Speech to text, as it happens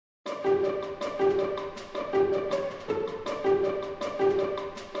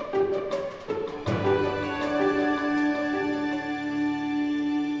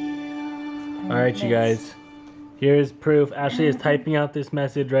right, you guys. Here's proof. Ashley is typing out this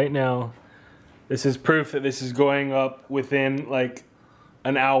message right now. This is proof that this is going up within like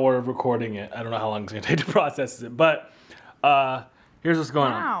an hour of recording it. I don't know how long it's gonna take to process it, but here's what's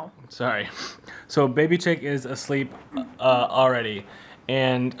going on. Sorry. So baby chick is asleep already,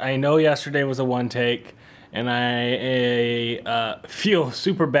 and I know yesterday was a one take, and I feel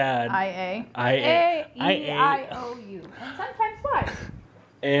super bad. I-A-E-I-O-U. And sometimes Y.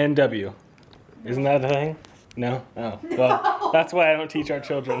 And W. Isn't that a thing? No? Oh. Well, that's why I don't teach our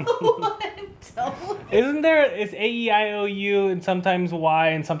children. Isn't there, it's A-E-I-O-U and sometimes Y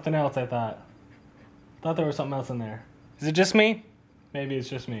and something else, I thought. Thought there was something else in there. Is it just me? Maybe it's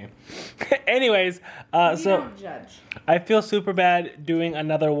just me. Anyways, so don't judge. I feel super bad doing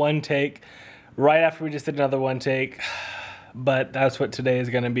another one take right after we just did another one take. But that's what today is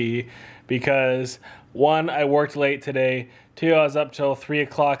going to be because 1, I worked late today. 2, I was up till 3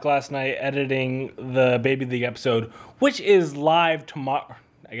 o'clock last night editing the Baby League episode, which is live tomorrow.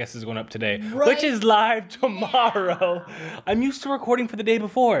 I guess it's going up today, right. Which is live tomorrow. Yeah. I'm used to recording for the day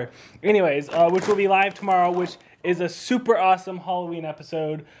before. Anyways, which will be live tomorrow, which is a super awesome Halloween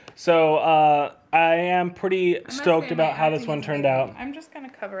episode. So I am pretty stoked about how this one turned out. I'm just going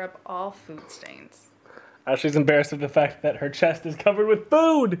to cover up all food stains. She's embarrassed of the fact that her chest is covered with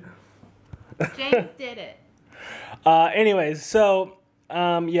food. James did it. Anyways, so,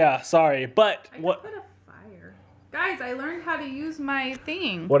 yeah, sorry, but I what? Put a fire. Guys, I learned how to use my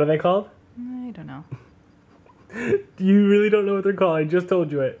thing. What are they called? I don't know. You really don't know what they're called. I just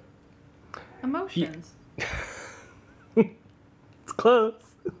told you it. Emotions. It's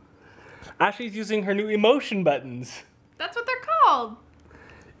close. Ashley's using her new emotion buttons. That's what they're called.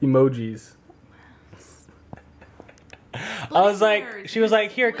 Emojis. I was like, she was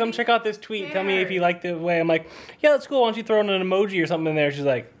like, here, come check out this tweet. Tell me if you like the way. I'm like, yeah, that's cool. Why don't you throw in an emoji or something in there? She's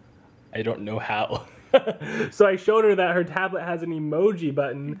like, I don't know how. So I showed her that her tablet has an emoji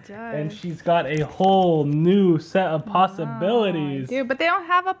button. And she's got a whole new set of possibilities. Dude, but they don't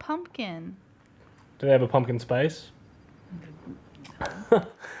have a pumpkin. Do they have a pumpkin spice?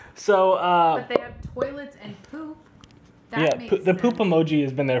 So, but they have toilets and poop. That makes sense. The poop emoji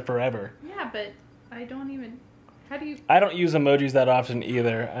has been there forever. Yeah, but I don't even... How do you... I don't use emojis that often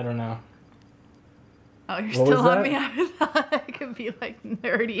either. I don't know. Oh, you're still on me. I thought I could be like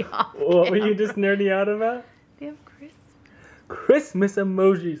nerdy off. What were you just nerdy out about? They have Christmas. Christmas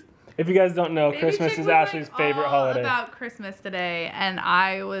emojis. If you guys don't know, Christmas is Ashley's favorite holiday. About Christmas today, and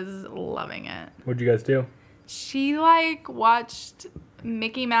I was loving it. What'd you guys do? She like watched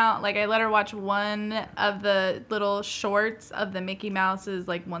Mickey Mouse. Like I let her watch one of the little shorts of the Mickey Mouse's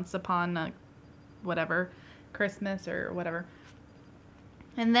like Once Upon a whatever. Christmas or whatever.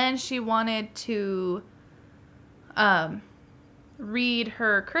 And then she wanted to read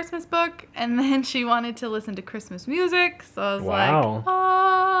her Christmas book, and then she wanted to listen to Christmas music. So I was like,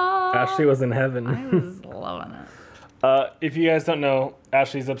 oh. Ashley was in heaven. I was loving it. If you guys don't know,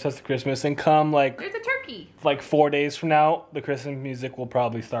 Ashley's obsessed with Christmas, and come like... There's a turkey. Like 4 days from now, the Christmas music will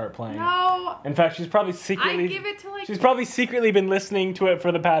probably start playing. No. In fact, she's probably secretly... I give it to like... She's probably secretly been listening to it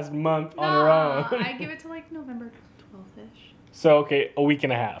for the past month on her own. I give it to like November 12th-ish. So, okay, a week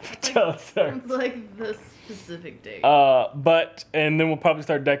and a half. It's like the specific date. And then we'll probably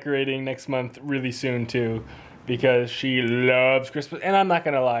start decorating next month really soon too, because she loves Christmas. And I'm not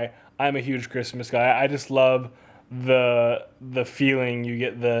gonna lie, I'm a huge Christmas guy. I just love the feeling you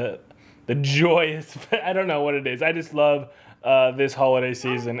get, the joyous. I don't know what it is. I just love this holiday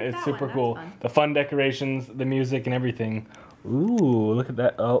season. It's super cool. Fun. The fun decorations, the music, and everything. Ooh, look at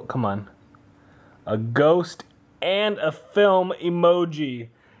that! Oh, come on, a ghost and a film emoji.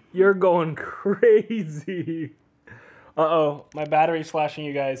 You're going crazy. Uh-oh, my battery's flashing,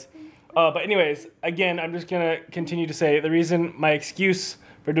 you guys. But anyways, again, I'm just going to continue to say the reason, my excuse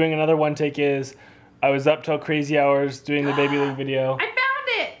for doing another one take is I was up till crazy hours doing the Baby League video. I found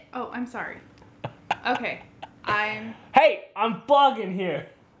it! Oh, I'm sorry. Okay, Hey, I'm vlogging here.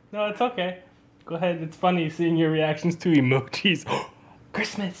 No, it's okay. Go ahead, it's funny seeing your reactions to emojis.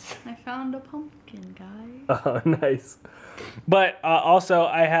 Christmas! I found a pumpkin, guys. Oh, nice. But also,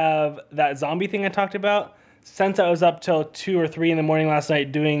 I have that zombie thing I talked about. Since I was up till 2 or 3 in the morning last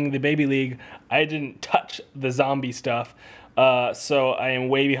night doing the Baby League, I didn't touch the zombie stuff. So I am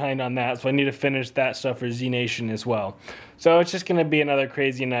way behind on that. So I need to finish that stuff for Z Nation as well. So it's just going to be another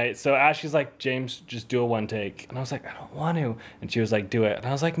crazy night. So Ashley's like, James, just do a one take. And I was like, I don't want to. And she was like, do it. And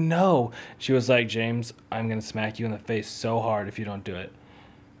I was like, no. She was like, James, I'm going to smack you in the face so hard if you don't do it.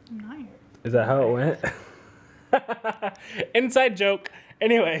 Nice. Is that how it went? Inside joke.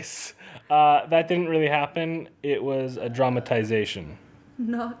 Anyways, that didn't really happen. It was a dramatization.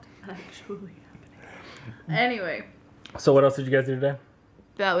 Not actually. Anyway, So what else did you guys do today?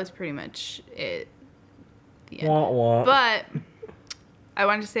 that was pretty much it. The end. Wah, wah. But I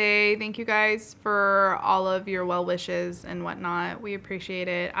wanted to say thank you guys for all of your well wishes and whatnot. We appreciate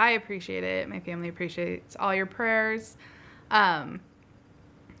it. I appreciate it. My family appreciates all your prayers. And,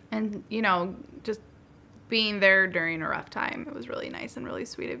 you know, just being there during a rough time. It was really nice and really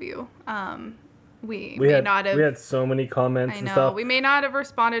sweet of you. We had so many comments I and know stuff. we may not have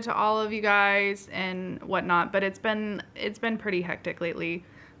responded to all of you guys and whatnot, but it's been pretty hectic lately.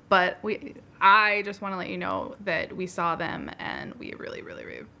 But I just want to let you know that we saw them and we really, really,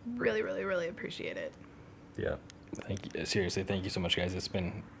 really, really, really, really appreciate it. Yeah, thank you. Seriously, thank you so much, guys. It's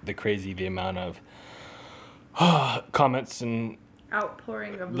been the amount of comments and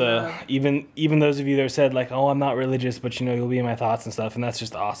Outpouring of love. Even those of you that said like, oh, I'm not religious, but you know, you'll be in my thoughts and stuff, and that's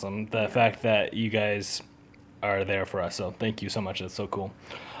just awesome. The fact that you guys are there for us, so thank you so much. That's so cool.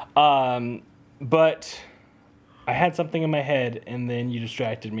 But I had something in my head, and then you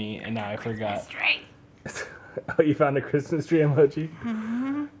distracted me, and now I forgot. Oh, you found a Christmas tree emoji?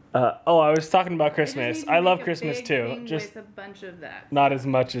 Mm-hmm. I was talking about Christmas. I love Christmas too. Just with a bunch of that. not as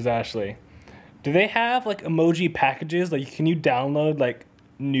much as Ashley. Do they have like emoji packages? Like, can you download like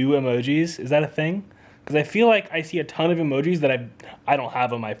new emojis? Is that a thing? Because I feel like I see a ton of emojis that I don't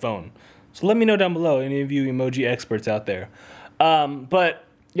have on my phone. So let me know down below, any of you emoji experts out there. But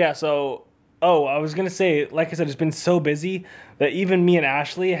yeah, so I was gonna say, like I said, it's been so busy that even me and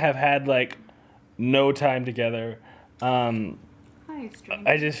Ashley have had like no time together. Hi, stranger.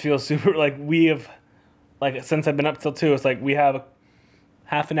 I just feel super like we have, like, since I've been up till 2, it's like we have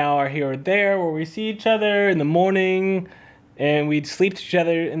half an hour here or there where we see each other in the morning, and we sleep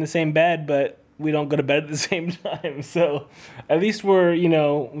together in the same bed, but we don't go to bed at the same time. So at least we're, you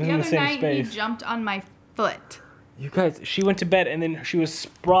know, within the same space. The other night he jumped on my foot. You guys, she went to bed and then she was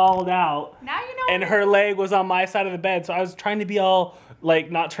sprawled out. Now you know. And her leg was on my side of the bed, so I was trying to be all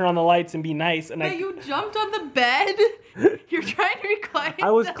like not turn on the lights and be nice. And but you jumped on the bed. You're trying to be quiet.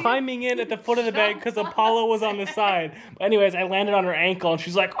 I was climbing in at the foot of the bed because Apollo was on the side. But anyways, I landed on her ankle and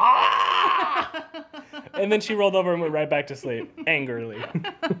she's like, ah! And then she rolled over and went right back to sleep, angrily.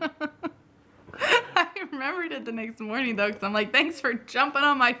 I remembered it the next morning though, because I'm like, thanks for jumping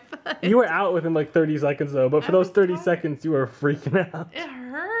on my foot. You were out within like 30 seconds though, but for those 30 seconds you were freaking out. It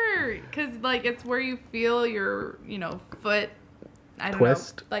hurt because like it's where you feel your, you know, foot. I don't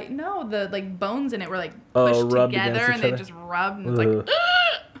Twist? know. Like no, the like bones in it were like Oh, pushed rubbed together against and each they other? just rubbed and it's like ugh!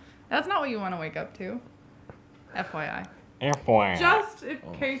 That's not what you want to wake up to. FYI. FYI. Just in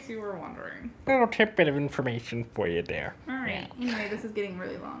case you were wondering. Little tidbit of information for you there. Alright. Yeah. Anyway, this is getting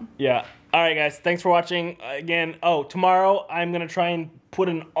really long. Yeah. Alright guys, thanks for watching. Again, tomorrow I'm going to try and put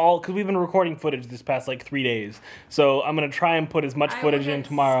in because we've been recording footage this past like 3 days. So I'm going to try and put as much footage in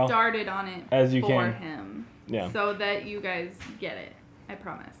tomorrow. Started on it as you for can. him. Yeah. So that you guys get it. I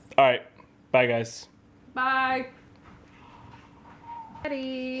promise. Alright. Bye guys. Bye.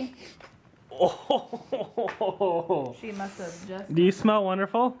 Ready. Oh. She must have just. Do you smell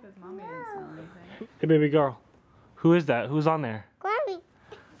wonderful? Because mommy didn't smell anything. Hey baby girl. Who is that? Who's on there? Grammy.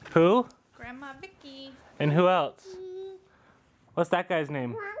 Who? Grandma Vicky. And who else? What's that guy's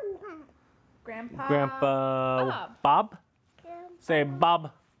name? Grandpa. Grandpa Bob? Say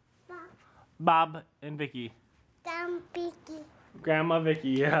Bob. Bob and Vicky. Vicky. Grandma Vicky,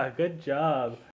 yeah, good job.